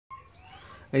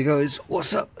Hey guys,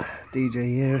 what's up? DJ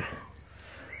here.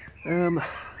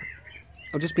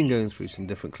 I've just been going through some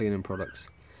different cleaning products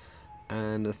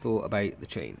and I thought about the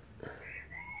chain.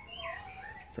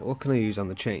 So what can I use on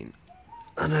the chain?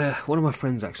 And one of my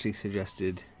friends actually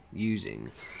suggested using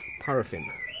paraffin.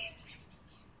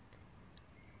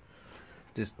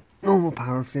 Just normal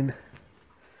paraffin.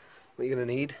 What you're going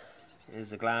to need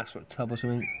is a glass or a tub or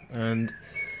something, and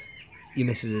your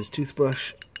missus's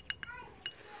toothbrush.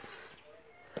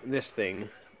 This thing,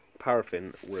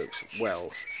 paraffin, works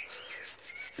well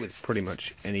with pretty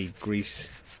much any grease,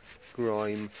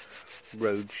 grime,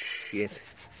 road shit.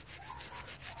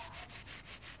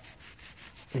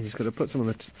 You just got to put some on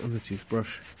the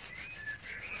toothbrush.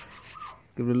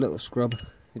 Give it a little scrub.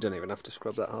 You don't even have to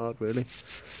scrub that hard, really.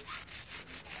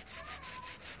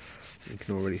 You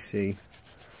can already see.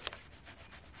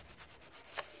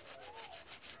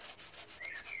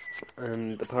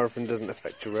 And the paraffin doesn't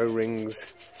affect your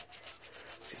O-rings,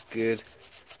 which is good.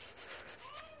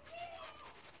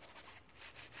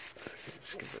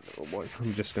 Just give it a little wipe.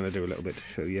 I'm just going to do a little bit to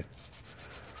show you.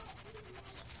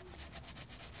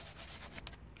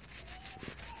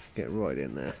 Get right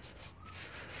in there.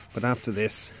 But after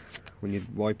this, when you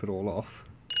wipe it all off,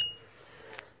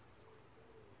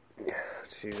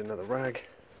 just use another rag.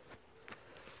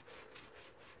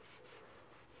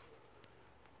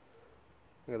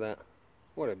 Look at that.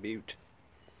 What a beaut.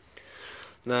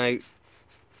 Now,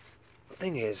 the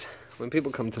thing is, when people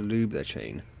come to lube their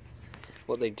chain,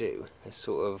 what they do is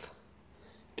sort of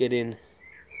get in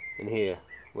here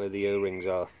where the O-rings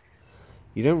are.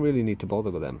 You don't really need to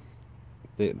bother with them.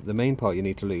 The main part you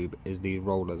need to lube is these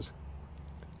rollers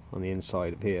on the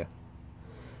inside of here,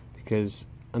 because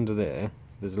under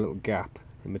there's a little gap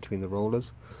in between the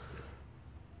rollers,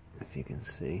 if you can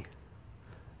see,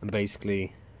 and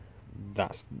basically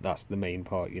that's the main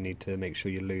part you need to make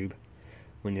sure you lube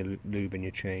when you're lubing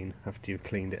your chain after you've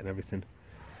cleaned it and everything.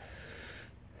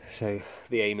 So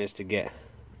the aim is to get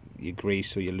your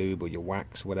grease or your lube or your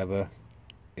wax, whatever,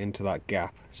 into that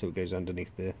gap so it goes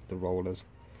underneath the rollers.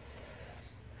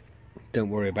 Don't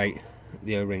worry about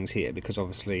the O-rings here, because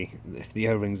obviously if the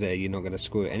O-rings there, you're not going to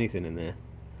squirt anything in there.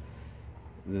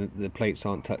 The plates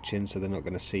aren't touching, so they're not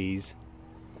going to seize.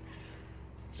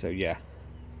 So yeah,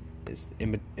 it's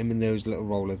in those little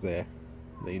rollers there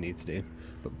that you need to do.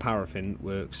 But paraffin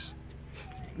works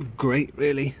great,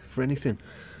 really, for anything.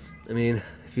 I mean,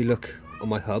 if you look on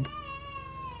my hub,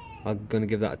 I'm going to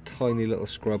give that a tiny little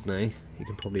scrub now. You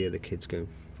can probably hear the kids going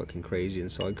fucking crazy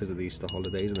inside because of the Easter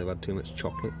holidays and they've had too much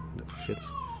chocolate, little shits.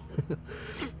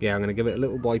 Yeah, I'm going to give it a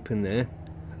little wipe in there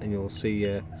and you'll see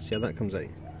how that comes out.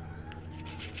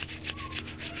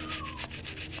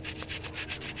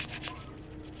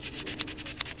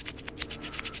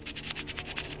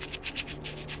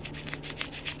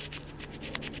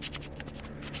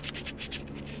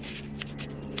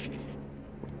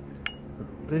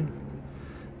 Give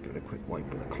it a quick wipe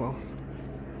with a cloth.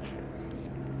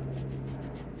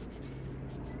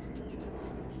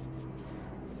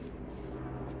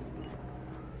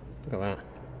 Look at that,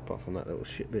 apart from that little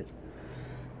shit bit.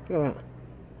 Look at that.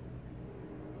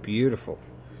 Beautiful.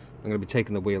 I'm going to be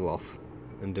taking the wheel off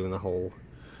and doing the whole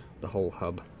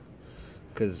hub,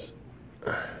 because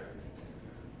I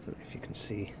don't know if you can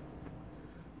see,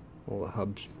 all the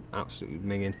hubs absolutely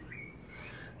minging.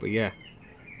 But yeah,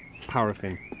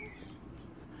 paraffin,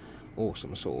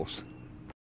 awesome sauce.